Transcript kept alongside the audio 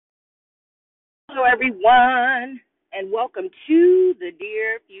Hello, everyone, and welcome to the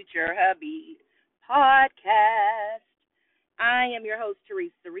Dear Future Hubby podcast. I am your host,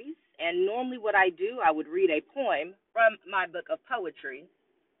 Therese, and normally what I do, I would read a poem from my book of poetry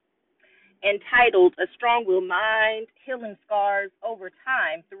entitled A Strong-Willed Mind, Healing Scars Over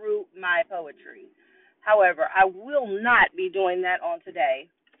Time Through My Poetry. However, I will not be doing that on today.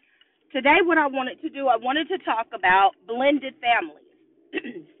 Today, what I wanted to do, I wanted to talk about blended families.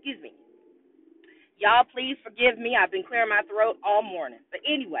 Excuse me. Y'all, please forgive me. I've been clearing my throat all morning. But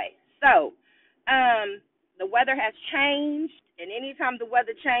anyway, the weather has changed, and anytime the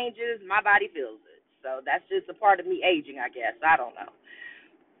weather changes, my body feels it. So that's just a part of me aging, I guess. I don't know.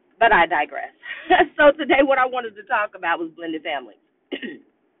 But I digress. So today what I wanted to talk about was blended families.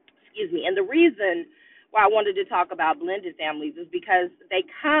 Excuse me. And the reason why I wanted to talk about blended families is because they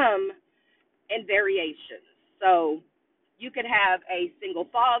come in variations. So you could have a single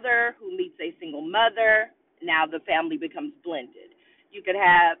father who meets a single mother. Now the family becomes blended. You could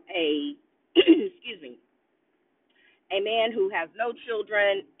have a a man who has no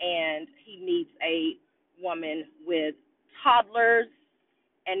children and he meets a woman with toddlers,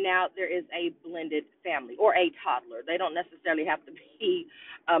 and now there is a blended family or a toddler. They don't necessarily have to be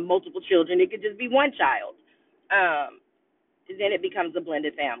multiple children. It could just be one child. Then it becomes a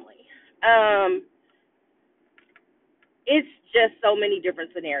blended family. It's just so many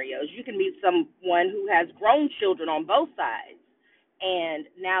different scenarios. You can meet someone who has grown children on both sides, and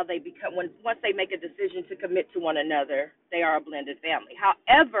now they become, once they make a decision to commit to one another, they are a blended family.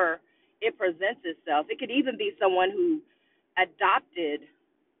 However it presents itself, it could even be someone who adopted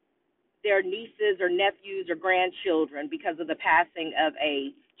their nieces or nephews or grandchildren because of the passing of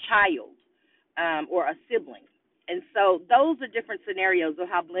a child or a sibling. And so those are different scenarios of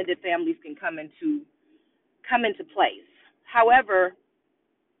how blended families can come into place. However,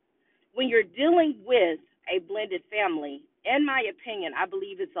 when you're dealing with a blended family, in my opinion, I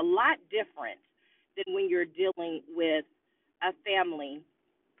believe it's a lot different than when you're dealing with a family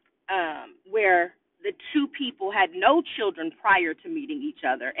where the two people had no children prior to meeting each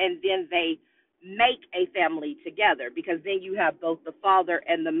other, and then they make a family together, because then you have both the father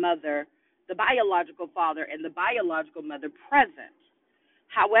and the mother, the biological father and the biological mother present.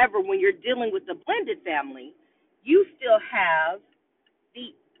 However, when you're dealing with the blended family, you still have the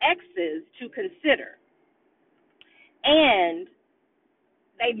exes to consider. And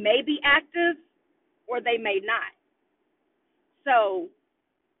they may be active or they may not. So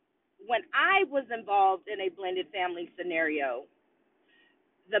when I was involved in a blended family scenario,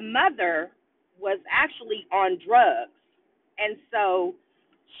 the mother was actually on drugs. And so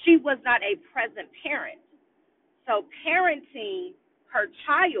she was not a present parent. So parenting her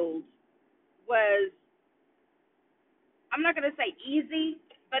child was, I'm not going to say easy,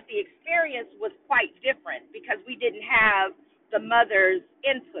 but the experience was quite different because we didn't have the mother's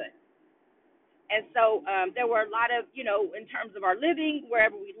input. And so there were a lot of, in terms of our living,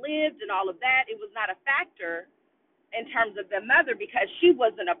 wherever we lived and all of that, it was not a factor in terms of the mother because she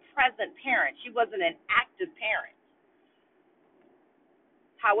wasn't a present parent. She wasn't an active parent.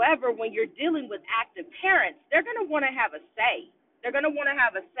 However, when you're dealing with active parents, they're going to want to have a say. They're going to want to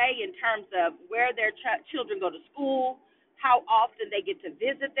have a say in terms of where their children go to school, how often they get to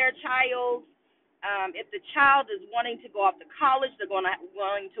visit their child. If the child is wanting to go off to college, they're going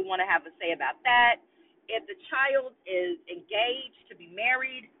to want to have a say about that. If the child is engaged to be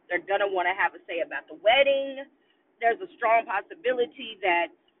married, they're going to want to have a say about the wedding. There's a strong possibility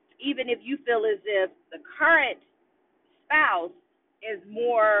that even if you feel as if the current spouse is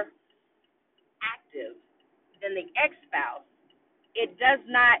more active than the ex-spouse, it does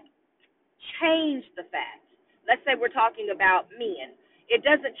not change the fact. Let's say we're talking about men. It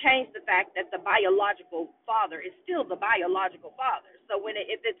doesn't change the fact that the biological father is still the biological father. So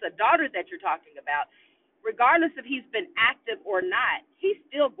if it's a daughter that you're talking about, regardless if he's been active or not, he's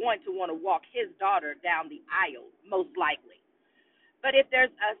still going to want to walk his daughter down the aisle, most likely. But if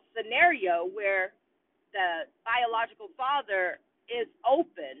there's a scenario where the biological father is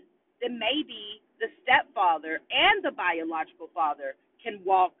open, then maybe the stepfather and the biological father can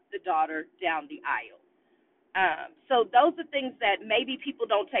walk the daughter down the aisle. So those are things that maybe people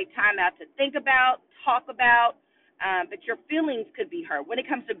don't take time out to think about, talk about, but your feelings could be hurt. When it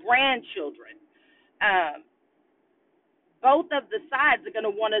comes to grandchildren, both of the sides are going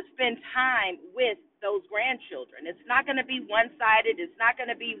to want to spend time with those grandchildren. It's not going to be one-sided. It's not going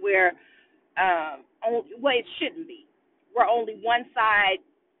to be where, it shouldn't be, where only one side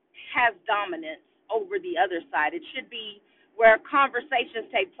has dominance over the other side. It should be where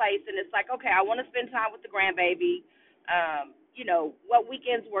conversations take place, and it's like, okay, I want to spend time with the grandbaby. what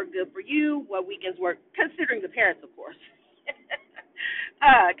weekends work good for you, what weekends work, considering the parents, of course.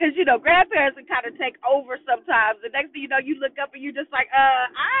 Because, grandparents can kind of take over sometimes. The next thing you know, you look up and you're just like,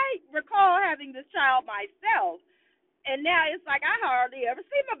 I recall having this child myself. And now it's like I hardly ever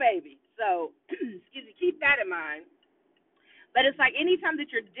see my baby. So, excuse me, keep that in mind. But it's like anytime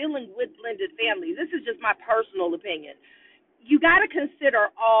that you're dealing with blended families, this is just my personal opinion, you got to consider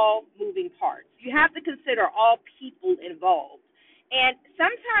all moving parts. You have to consider all people involved. And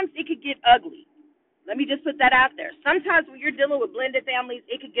sometimes it could get ugly. Let me just put that out there. Sometimes when you're dealing with blended families,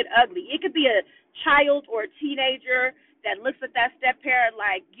 it could get ugly. It could be a child or a teenager that looks at that step parent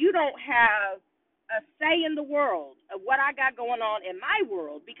like, you don't have a say in the world of what I got going on in my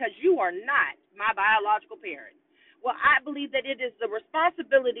world because you are not my biological parent. Well, I believe that it is the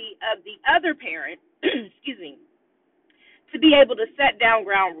responsibility of the other parent, excuse me, to be able to set down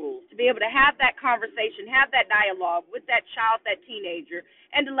ground rules, to be able to have that conversation, have that dialogue with that child, that teenager,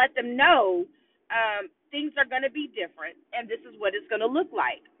 and to let them know things are going to be different, and this is what it's going to look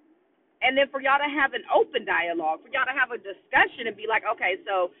like. And then for y'all to have an open dialogue, for y'all to have a discussion and be like, okay,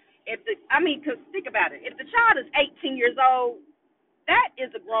 so because think about it, if the child is 18 years old, that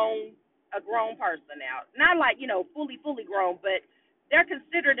is a grown person now. Not like, fully grown, but they're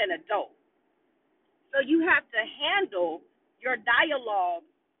considered an adult. So you have to handle your dialogue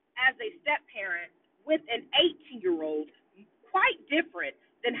as a step parent with an 18-year-old quite different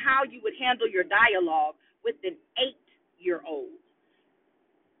than how you would handle your dialogue with an 8-year-old.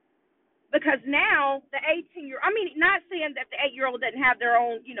 Because now the not saying that the 8-year-old doesn't have their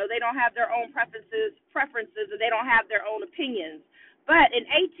own, they don't have their own preferences, and they don't have their own opinions. But an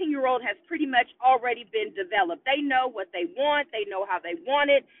 18-year-old has pretty much already been developed. They know what they want. They know how they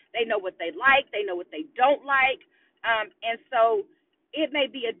want it. They know what they like. They know what they don't like. And so it may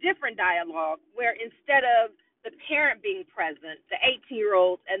be a different dialogue where instead of the parent being present, the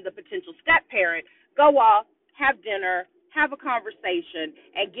 18-year-old and the potential step parent go off, have dinner, have a conversation,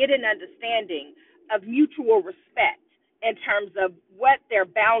 and get an understanding of mutual respect in terms of what their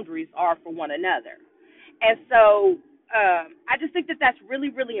boundaries are for one another. And so I just think that that's really,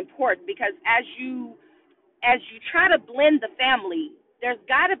 really important because as you try to blend the family, there's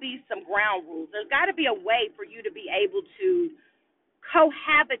got to be some ground rules. There's got to be a way for you to be able to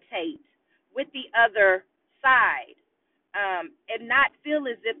cohabitate with the other side and not feel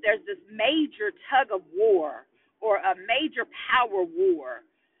as if there's this major tug of war or a major power war.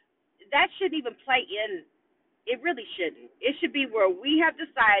 That shouldn't even play in. It really shouldn't. It should be where we have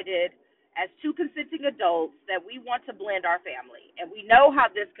decided as two consenting adults that we want to blend our family, and we know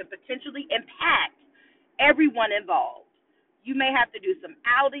how this could potentially impact everyone involved. You may have to do some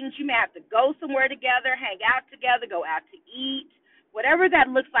outings. You may have to go somewhere together, hang out together, go out to eat, whatever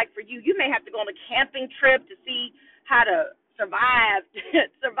that looks like for you. You may have to go on a camping trip to see how to survive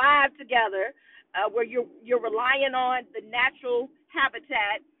together, where you're relying on the natural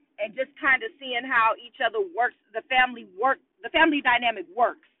habitat and just kind of seeing how each other works, the family dynamic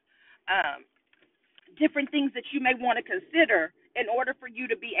works. Different things that you may want to consider in order for you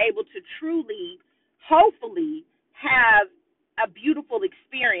to be able to truly, hopefully, have a beautiful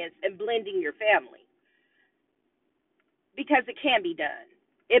experience in blending your family. Because it can be done.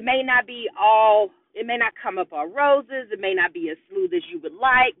 It may not come up all roses, it may not be as smooth as you would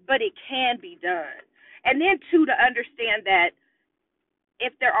like, but it can be done. And then, too, to understand that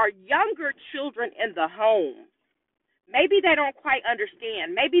if there are younger children in the home, maybe they don't quite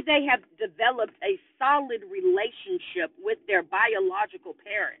understand. Maybe they have developed a solid relationship with their biological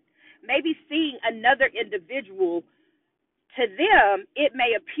parent. Maybe seeing another individual, to them, it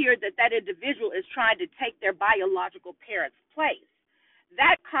may appear that that individual is trying to take their biological parent's place.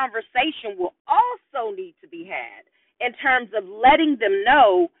 That conversation will also need to be had in terms of letting them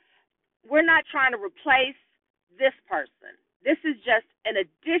know we're not trying to replace this person. This is just an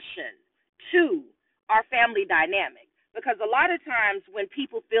addition to our family dynamic. Because a lot of times when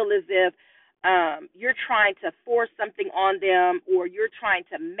people feel as if you're trying to force something on them or you're trying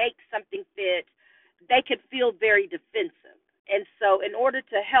to make something fit, they could feel very defensive. And so in order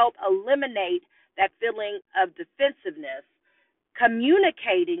to help eliminate that feeling of defensiveness,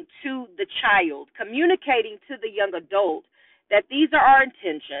 communicating to the child, communicating to the young adult that these are our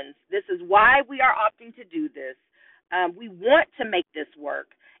intentions, this is why we are opting to do this, we want to make this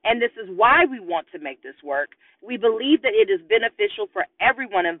work, and this is why we want to make this work. We believe that it is beneficial for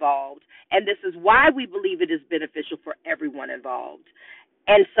everyone involved, and this is why we believe it is beneficial for everyone involved,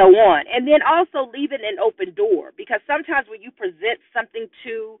 and so on. And then also leaving an open door, because sometimes when you present something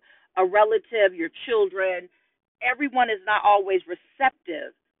to a relative, your children, everyone is not always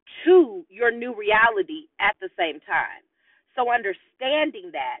receptive to your new reality at the same time. So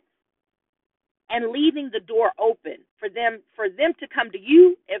understanding that and leaving the door open for them to come to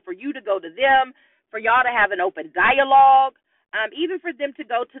you and for you to go to them, for y'all to have an open dialogue, even for them to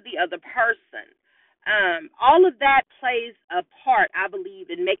go to the other person. All of that plays a part, I believe,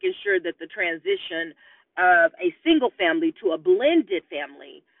 in making sure that the transition of a single family to a blended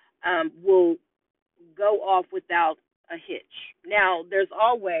family will go off without a hitch. Now, there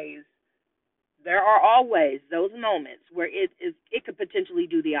are always those moments where it could potentially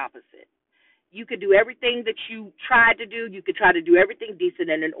do the opposite. You could do everything that you tried to do. You could try to do everything decent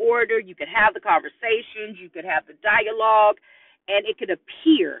and in order. You could have the conversations. You could have the dialogue. And it could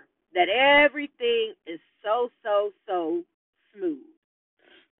appear that everything is so smooth.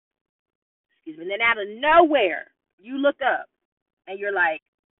 Excuse me. And then out of nowhere, you look up and you're like,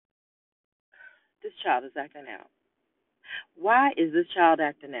 this child is acting out. Why is this child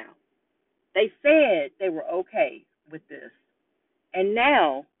acting out? They said they were okay with this, and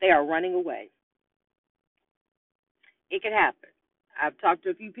now they are running away. It could happen. I've talked to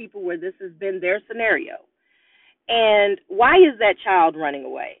a few people where this has been their scenario. And why is that child running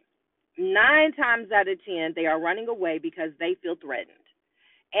away? 9 times out of 10, they are running away because they feel threatened.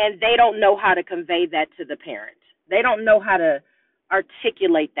 And they don't know how to convey that to the parent. They don't know how to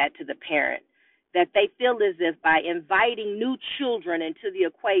articulate that to the parent, that they feel as if by inviting new children into the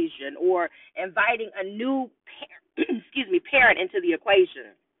equation or inviting a new parent into the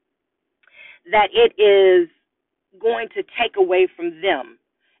equation, that it is going to take away from them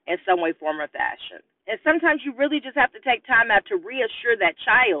in some way, form, or fashion. And sometimes you really just have to take time out to reassure that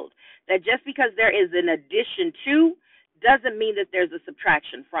child that just because there is an addition to doesn't mean that there's a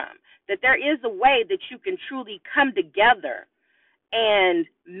subtraction from, that there is a way that you can truly come together and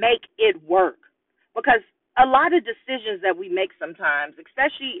make it work. Because a lot of decisions that we make sometimes,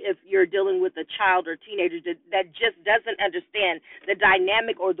 especially if you're dealing with a child or teenager that just doesn't understand the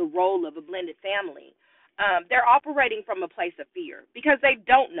dynamic or the role of a blended family, they're operating from a place of fear because they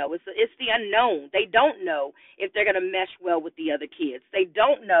don't know. It's the unknown. They don't know if they're going to mesh well with the other kids. They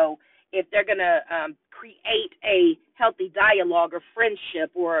don't know if they're going to create a healthy dialogue or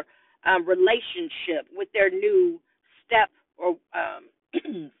friendship or relationship with their new step or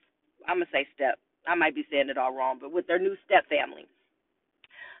I'm going to say step. I might be saying it all wrong, but with their new step family.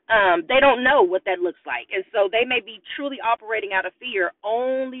 They don't know what that looks like. And so they may be truly operating out of fear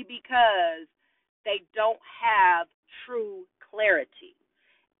only because they don't have true clarity.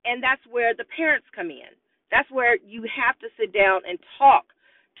 And that's where the parents come in. That's where you have to sit down and talk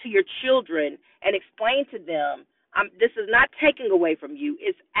to your children and explain to them, this is not taking away from you,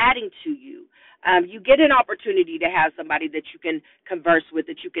 it's adding to you. You get an opportunity to have somebody that you can converse with,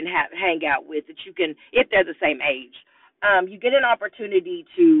 that you can hang out with, that you can, if they're the same age. You get an opportunity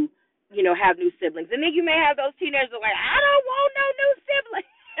to, have new siblings. And then you may have those teenagers that are like, I don't want no new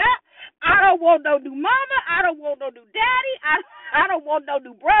siblings. I don't want no new mama. I don't want no new daddy. I don't want no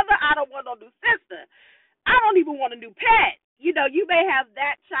new brother. I don't want no new sister. I don't even want a new pet. You may have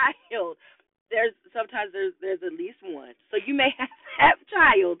that child. Sometimes there's at least one. So you may have that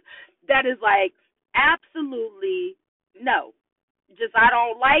child that is like, absolutely no. Just I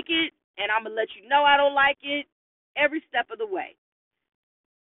don't like it, and I'm going to let you know I don't like it every step of the way.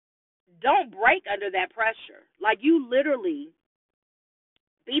 Don't break under that pressure. Like, you literally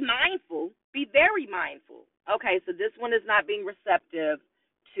be mindful, be very mindful. Okay, so this one is not being receptive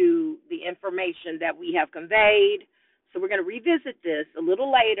to the information that we have conveyed. So we're going to revisit this a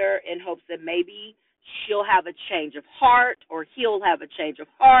little later in hopes that maybe she'll have a change of heart or he'll have a change of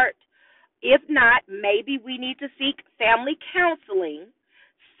heart. If not, maybe we need to seek family counseling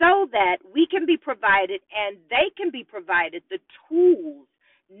so that we can be provided and they can be provided the tools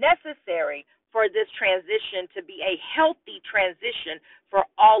necessary for this transition to be a healthy transition for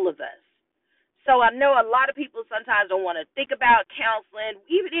all of us. So I know a lot of people sometimes don't want to think about counseling,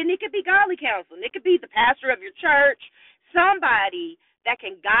 and it could be godly counseling. It could be the pastor of your church, somebody that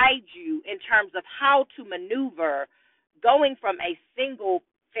can guide you in terms of how to maneuver going from a single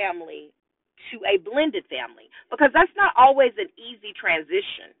family to a blended family, because that's not always an easy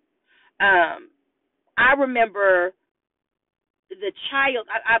transition. I remember the child,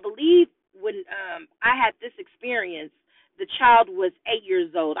 I believe when I had this experience, the child was 8 years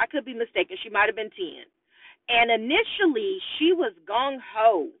old. I could be mistaken. She might have been 10. And initially, she was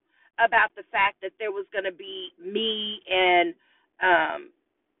gung-ho about the fact that there was going to be me and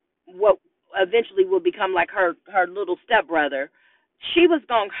what eventually will become like her little stepbrother. She was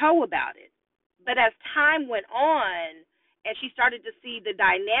gung-ho about it. But as time went on and she started to see the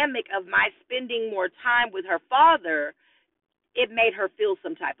dynamic of my spending more time with her father, it made her feel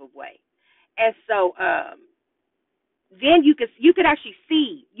some type of way. And so then you could actually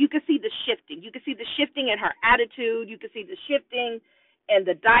see the shifting. You could see the shifting in her attitude. You could see the shifting in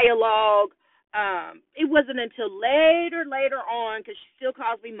the dialogue. It wasn't until later on, because she still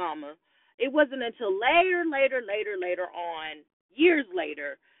calls me mama. It wasn't until later on, years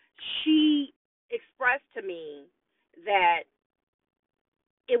later, she expressed to me that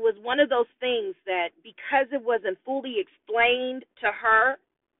it was one of those things that because it wasn't fully explained to her,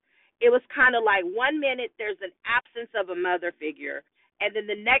 it was kind of like 1 minute there's an absence of a mother figure, and then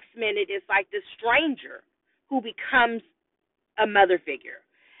the next minute it's like this stranger who becomes a mother figure.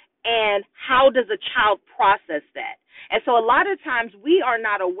 And how does a child process that? And so a lot of times we are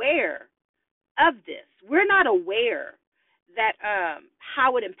not aware of this. We're not aware that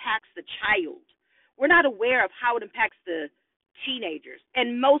how it impacts the child. We're not aware of how it impacts the teenagers,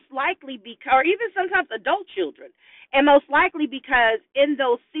 and most likely because, or even sometimes adult children, and most likely because in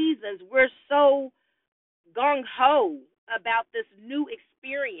those seasons we're so gung ho about this new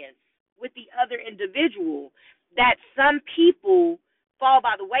experience with the other individual that some people fall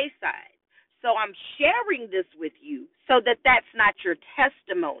by the wayside. So I'm sharing this with you so that that's not your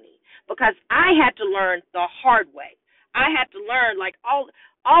testimony, because I had to learn the hard way. I had to learn, like, all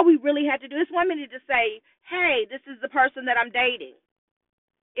we really had to do is 1 minute to say, hey, this is the person that I'm dating.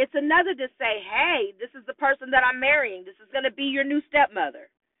 It's another to say, hey, this is the person that I'm marrying. This is going to be your new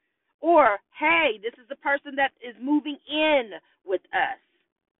stepmother. Or, hey, this is the person that is moving in with us.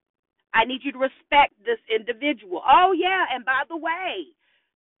 I need you to respect this individual. Oh, yeah, and by the way,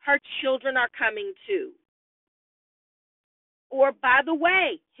 her children are coming too. Or, by the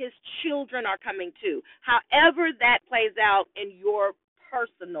way, his children are coming too. However that plays out in your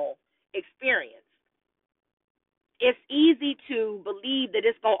personal experience. It's easy to believe that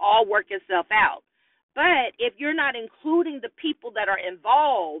it's going to all work itself out. But if you're not including the people that are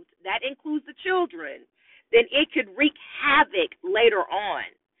involved, that includes the children, then it could wreak havoc later on.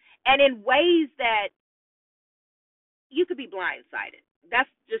 And in ways that you could be blindsided. That's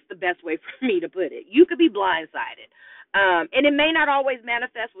just the best way for me to put it. You could be blindsided. And it may not always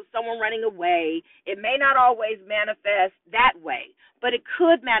manifest with someone running away. It may not always manifest that way, but it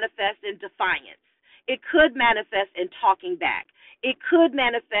could manifest in defiance. It could manifest in talking back. It could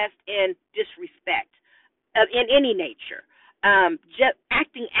manifest in disrespect in any nature, just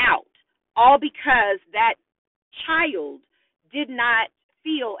acting out, all because that child did not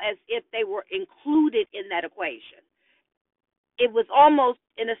feel as if they were included in that equation. It was almost,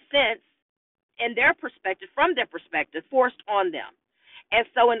 in a sense, in their perspective, from their perspective, forced on them. And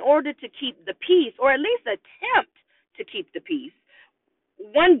so in order to keep the peace, or at least attempt to keep the peace,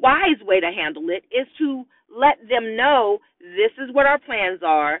 one wise way to handle it is to let them know this is what our plans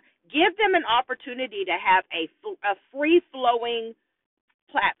are. Give them an opportunity to have a free-flowing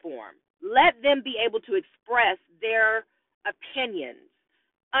platform. Let them be able to express their opinions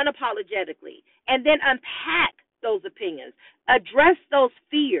unapologetically, and then unpack those opinions, address those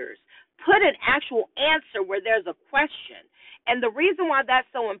fears, put an actual answer where there's a question. And the reason why that's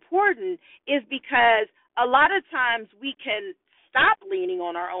so important is because a lot of times we can stop leaning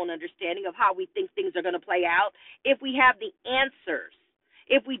on our own understanding of how we think things are going to play out if we have the answers.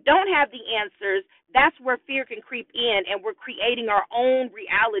 If we don't have the answers, that's where fear can creep in, and we're creating our own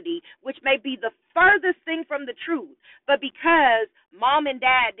reality, which may be the furthest thing from the truth. But because mom and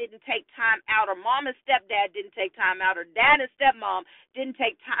dad didn't take time out, or mom and stepdad didn't take time out, or dad and stepmom didn't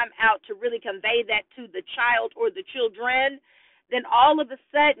take time out to really convey that to the child or the children, then all of a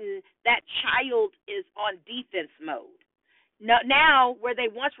sudden that child is on defense mode. Now, where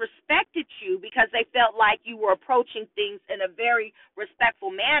they once respected you because they felt like you were approaching things in a very respectful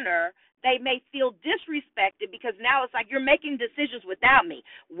manner, they may feel disrespected because now it's like you're making decisions without me.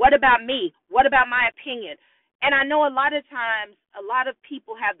 What about me? What about my opinion? And I know a lot of times, a lot of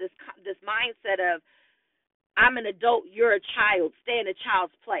people have this mindset of, I'm an adult, you're a child, stay in a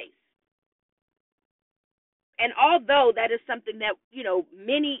child's place. And although that is something that,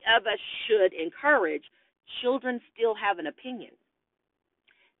 many of us should encourage, children still have an opinion.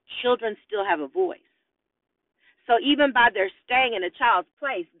 Children still have a voice. So even by their staying in a child's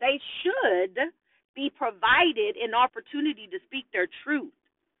place, they should be provided an opportunity to speak their truth.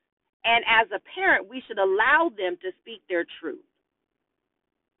 And as a parent, we should allow them to speak their truth.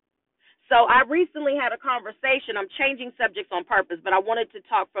 So I recently had a conversation. I'm changing subjects on purpose, but I wanted to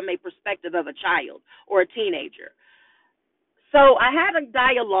talk from a perspective of a child or a teenager. So I had a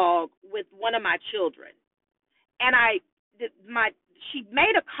dialogue with one of my children. And she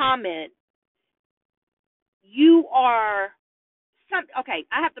made a comment.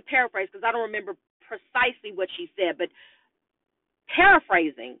 I have to paraphrase because I don't remember precisely what she said, but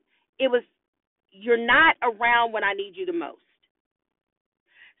paraphrasing, it was, you're not around when I need you the most.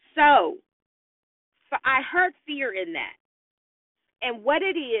 So I heard fear in that. And what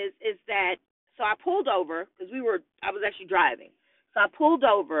it is that, so I pulled over because I was actually driving. So I pulled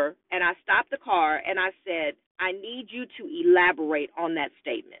over and I stopped the car and I said, I need you to elaborate on that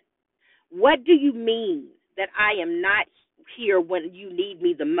statement. What do you mean that I am not here when you need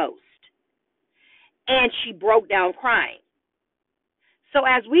me the most? And she broke down crying. So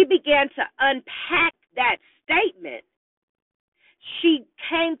as we began to unpack that statement, she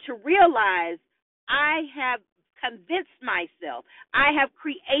came to realize I have convinced myself, I have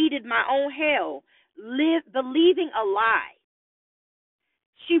created my own hell, believing a lie.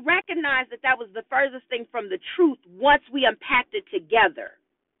 She recognized that was the furthest thing from the truth once we unpacked it together.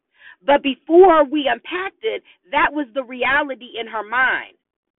 But before we unpacked it, that was the reality in her mind.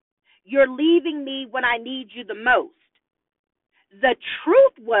 You're leaving me when I need you the most. The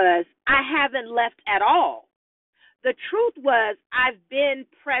truth was, I haven't left at all. The truth was, I've been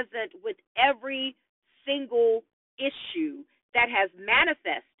present with every single issue that has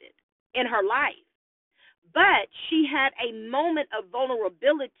manifested in her life. But she had a moment of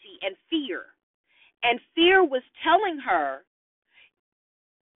vulnerability and fear. And fear was telling her,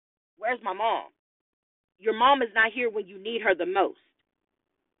 where's my mom? Your mom is not here when you need her the most.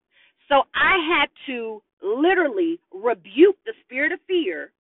 So I had to literally rebuke the spirit of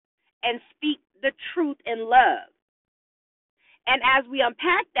fear and speak the truth in love. And as we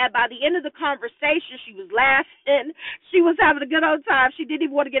unpacked that, by the end of the conversation, she was laughing. She was having a good old time. She didn't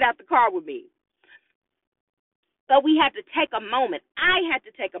even want to get out the car with me. But we had to take a moment. I had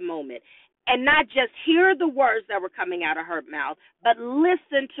to take a moment and not just hear the words that were coming out of her mouth, but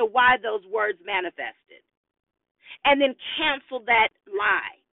listen to why those words manifested. And then cancel that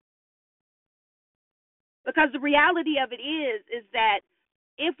lie. Because the reality of it is that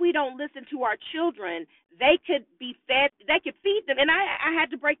if we don't listen to our children, they could be fed, they could feed them. And I had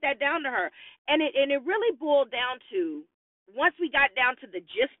to break that down to her. And it really boiled down to, once we got down to the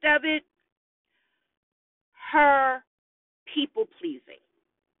gist of it, her people pleasing,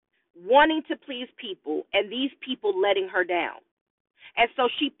 wanting to please people, and these people letting her down. And so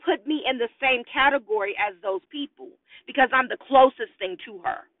she put me in the same category as those people because I'm the closest thing to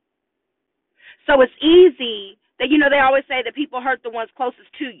her. So it's easy that, they always say that people hurt the ones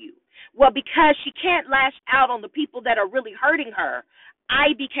closest to you. Well, because she can't lash out on the people that are really hurting her,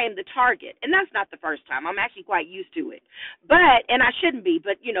 I became the target. And that's not the first time. I'm actually quite used to it. And I shouldn't be,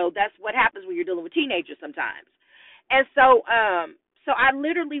 but, that's what happens when you're dealing with teenagers sometimes. And so I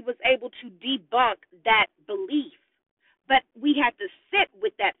literally was able to debunk that belief. But we had to sit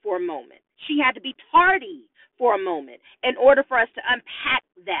with that for a moment. She had to be tardy for a moment in order for us to unpack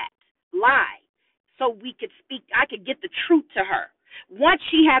that lie. So we could speak, I could get the truth to her. Once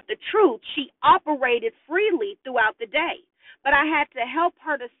she had the truth, she operated freely throughout the day. But I had to help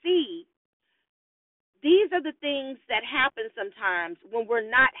her to see these are the things that happen sometimes when we're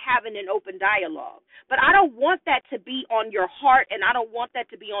not having an open dialogue. But I don't want that to be on your heart, and I don't want that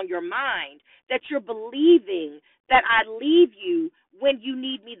to be on your mind, that you're believing that I leave you when you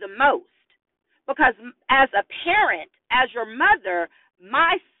need me the most. Because as a parent, as your mother,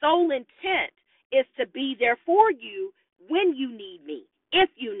 my sole intent is to be there for you when you need me, if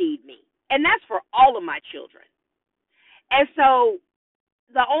you need me. And that's for all of my children. And so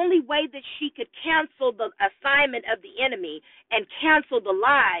the only way that she could cancel the assignment of the enemy and cancel the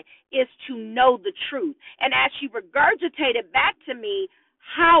lie is to know the truth. And as she regurgitated back to me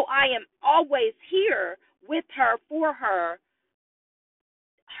how I am always here with her, for her,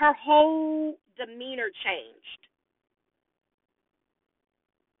 her whole demeanor changed.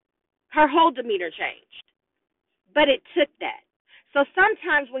 Her whole demeanor changed. But it took that. So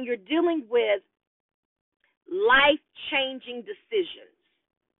sometimes when you're dealing with life-changing decisions,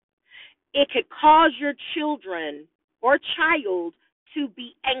 it could cause your children or child to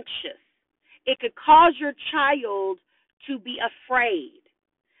be anxious. It could cause your child to be afraid.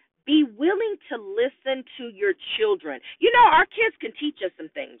 Be willing to listen to your children. Our kids can teach us some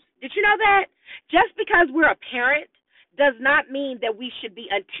things. Did you know that? Just because we're a parent does not mean that we should be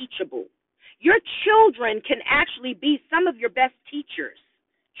unteachable. Your children can actually be some of your best teachers,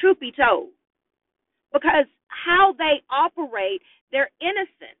 truth be told. Because how they operate, they're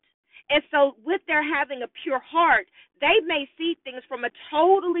innocent. And so with their having a pure heart, they may see things from a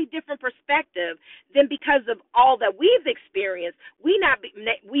totally different perspective than because of all that we've experienced. We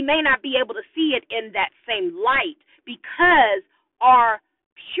may not be able to see it in that same light because our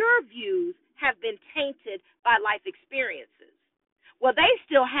pure views have been tainted by life experiences. Well, they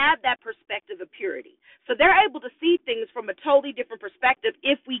still have that perspective of purity. So they're able to see things from a totally different perspective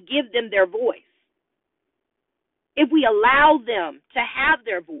if we give them their voice. If we allow them to have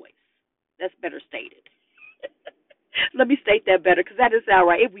their voice, that's better stated. Let me state that better because that doesn't sound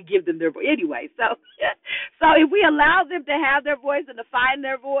right. If we give them their voice. Anyway, so if we allow them to have their voice and to find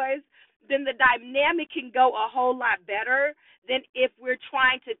their voice, then the dynamic can go a whole lot better than if we're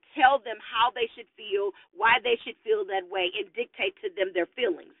trying to tell them how they should feel, why they should feel that way, and dictate to them their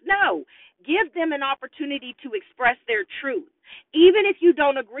feelings. No, give them an opportunity to express their truth, even if you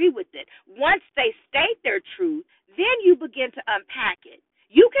don't agree with it. Once they state their truth, then you begin to unpack it.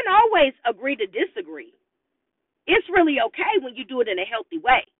 You can always agree to disagree. It's really okay when you do it in a healthy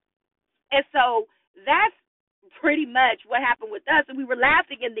way. And so that's pretty much what happened with us. And we were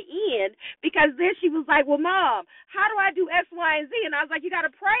laughing in the end because then she was like, well, Mom, how do I do X, Y, and Z? And I was like, you got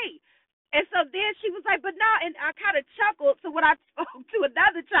to pray. And so then she was like, but no, and I kind of chuckled. So when I spoke to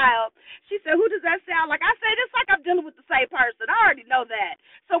another child, she said, who does that sound like? I said, it's like I'm dealing with the same person. I already know that.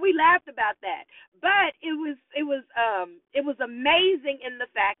 So we laughed about that. But it was amazing in the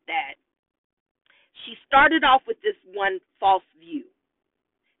fact that she started off with this one false view.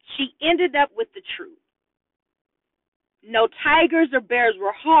 She ended up with the truth. No tigers or bears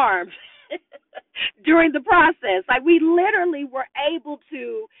were harmed during the process. Like, we literally were able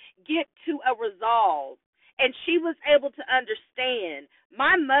to get to a resolve. And she was able to understand,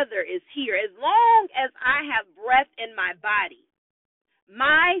 my mother is here. As long as I have breath in my body,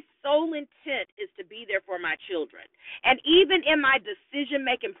 my sole intent is to be there for my children. And even in my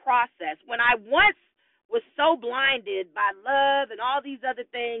decision-making process, when I once was so blinded by love and all these other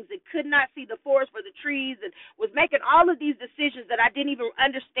things and could not see the forest for the trees and was making all of these decisions that I didn't even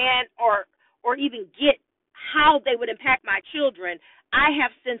understand or even get how they would impact my children, I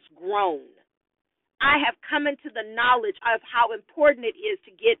have since grown. I have come into the knowledge of how important it is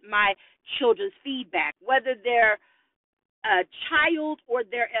to get my children's feedback, whether they're a child or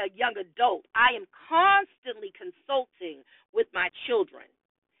they're a young adult. I am constantly consulting with my children.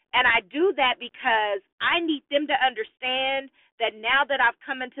 And I do that because I need them to understand that now that I've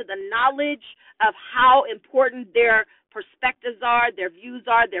come into the knowledge of how important their perspectives are, their views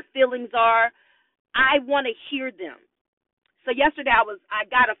are, their feelings are, I want to hear them. So yesterday I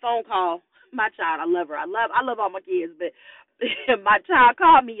got a phone call. My child, I love her. I love all my kids, but my child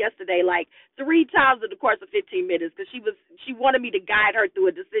called me yesterday like 3 times in the course of 15 minutes because she wanted me to guide her through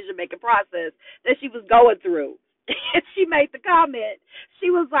a decision-making process that she was going through. And she made the comment. She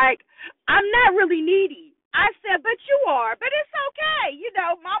was like, I'm not really needy. I said, but you are. But it's okay. You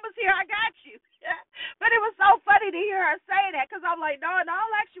know, Mama's here. I got you. But it was so funny to hear her say that because I'm like, no, in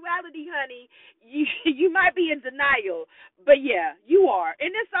all actuality, honey, you might be in denial. But, yeah, you are.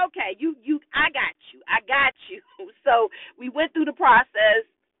 And it's okay. I got you. I got you. So we went through the process.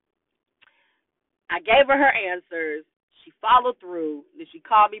 I gave her her answers. She followed through, and she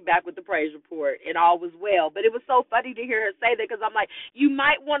called me back with the praise report, and all was well. But it was so funny to hear her say that because I'm like, you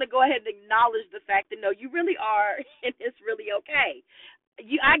might want to go ahead and acknowledge the fact that, no, you really are, and it's really okay.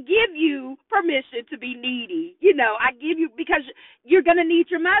 I give you permission to be needy. You know, I give you because you're going to need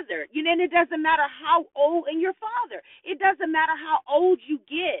your mother. You know, and it doesn't matter how old, and your father. It doesn't matter how old you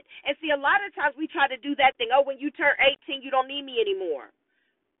get. And see, a lot of times we try to do that thing, oh, when you turn 18, you don't need me anymore.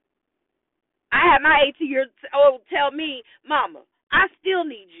 I had my 18-year-old tell me, Mama, I still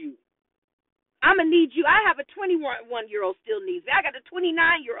need you. I'm going to need you. I have a 21-year-old still needs me. I got a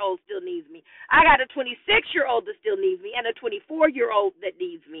 29-year-old still needs me. I got a 26-year-old that still needs me and a 24-year-old that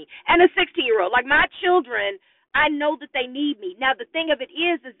needs me and a 16-year-old. Like my children, I know that they need me. Now, the thing of it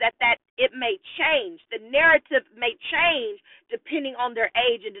is that it may change. The narrative may change depending on their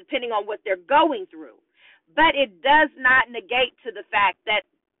age and depending on what they're going through. But it does not negate to the fact that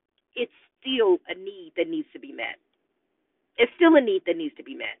it's still a need that needs to be met. It's still a need that needs to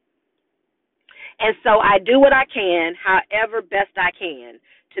be met. And so I do what I can, however best I can,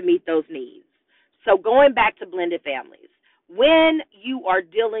 to meet those needs. So going back to blended families, when you are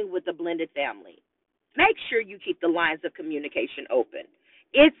dealing with a blended family, make sure you keep the lines of communication open.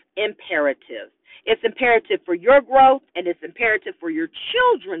 It's imperative. It's imperative for your growth, and it's imperative for your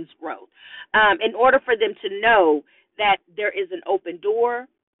children's growth. In order for them to know that there is an open door.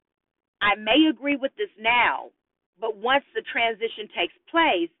 I may agree with this now, but once the transition takes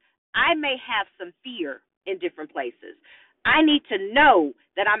place, I may have some fear in different places. I need to know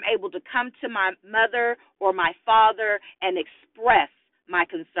that I'm able to come to my mother or my father and express my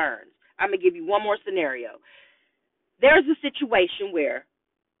concerns. I'm going to give you one more scenario. There's a situation where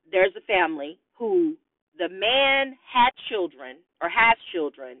there's a family who the man had children or has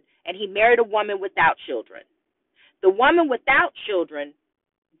children, and he married a woman without children. The woman without children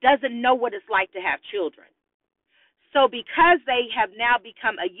doesn't know what it's like to have children. So because they have now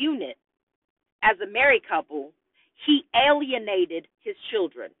become a unit as a married couple, He alienated his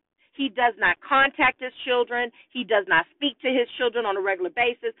children. He does not contact his children. He does not speak to his children on a regular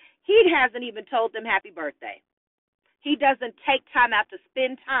basis. He hasn't even told them happy birthday. He doesn't take time out to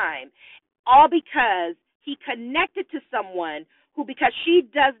spend time, all because he connected to someone who, because she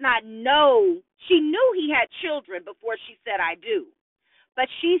does not know, she knew he had children before she said, I do. But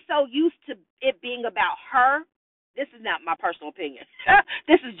she's so used to it being about her. This is not my personal opinion.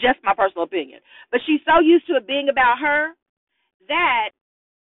 This is just my personal opinion. But she's so used to it being about her that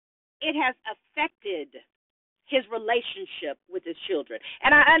it has affected his relationship with his children.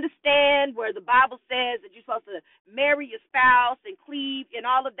 And I understand where the Bible says that you're supposed to marry your spouse and cleave and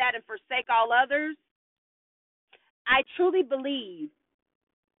all of that and forsake all others. I truly believe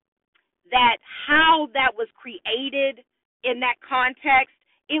that how that was created in that context,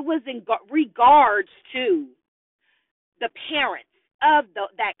 it was in regards to the parents of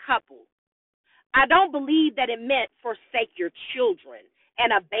that couple. I don't believe that it meant forsake your children and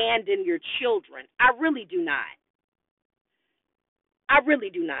abandon your children. I really do not. I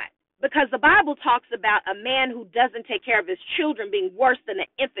really do not. Because the Bible talks about a man who doesn't take care of his children being worse than an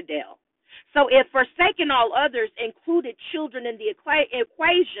infidel. So if forsaking all others included children in the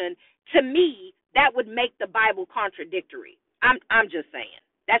equation, to me, that would make the Bible contradictory. I'm just saying.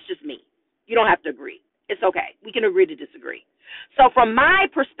 That's just me. You don't have to agree. It's okay. We can agree to disagree. So from my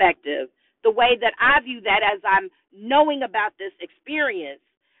perspective, the way that I view that as I'm knowing about this experience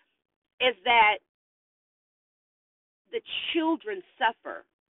is that the children suffer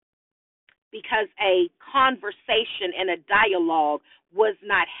because a conversation and a dialogue was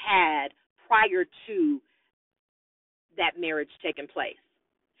not had prior to that marriage taking place.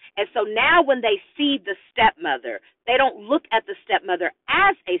 And so now when they see the stepmother, they don't look at the stepmother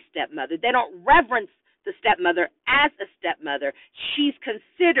as a stepmother. They don't reverence the stepmother as a stepmother. She's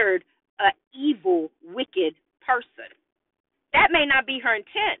considered an evil, wicked person. That may not be her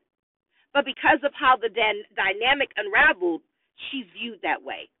intent, but because of how the dynamic unraveled, she's viewed that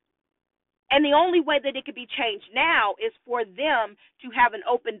way. And the only way that it could be changed now is for them to have an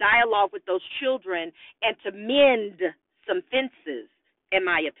open dialogue with those children and to mend some fences, in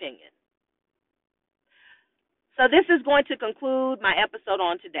my opinion. So this is going to conclude my episode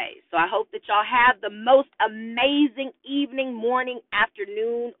on today. So I hope that y'all have the most amazing evening, morning,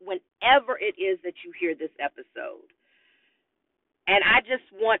 afternoon, whenever it is that you hear this episode. And I just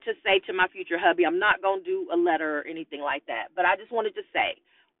want to say to my future hubby, I'm not going to do a letter or anything like that, but I just wanted to say,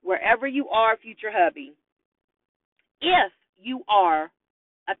 wherever you are, future hubby, if you are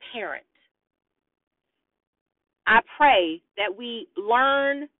a parent, I pray that we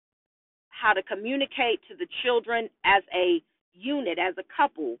learn how to communicate to the children as a unit, as a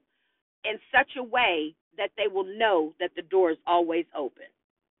couple, in such a way that they will know that the door is always open.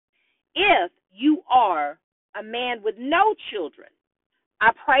 If you are a man with no children,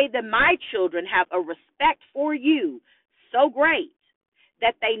 I pray that my children have a respect for you so great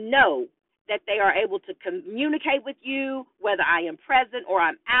that they know that they are able to communicate with you, whether I am present or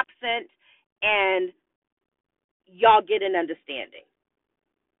I'm absent, and y'all get an understanding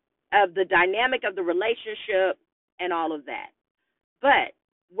of the dynamic of the relationship and all of that. But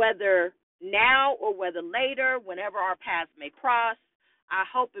whether now or whether later, whenever our paths may cross, I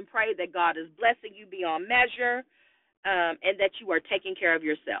hope and pray that God is blessing you beyond measure, and that you are taking care of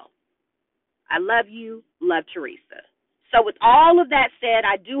yourself. I love you. Love, Teresa. So with all of that said,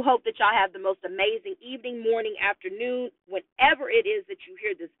 I do hope that y'all have the most amazing evening, morning, afternoon, whenever it is that you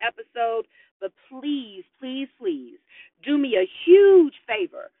hear this episode. But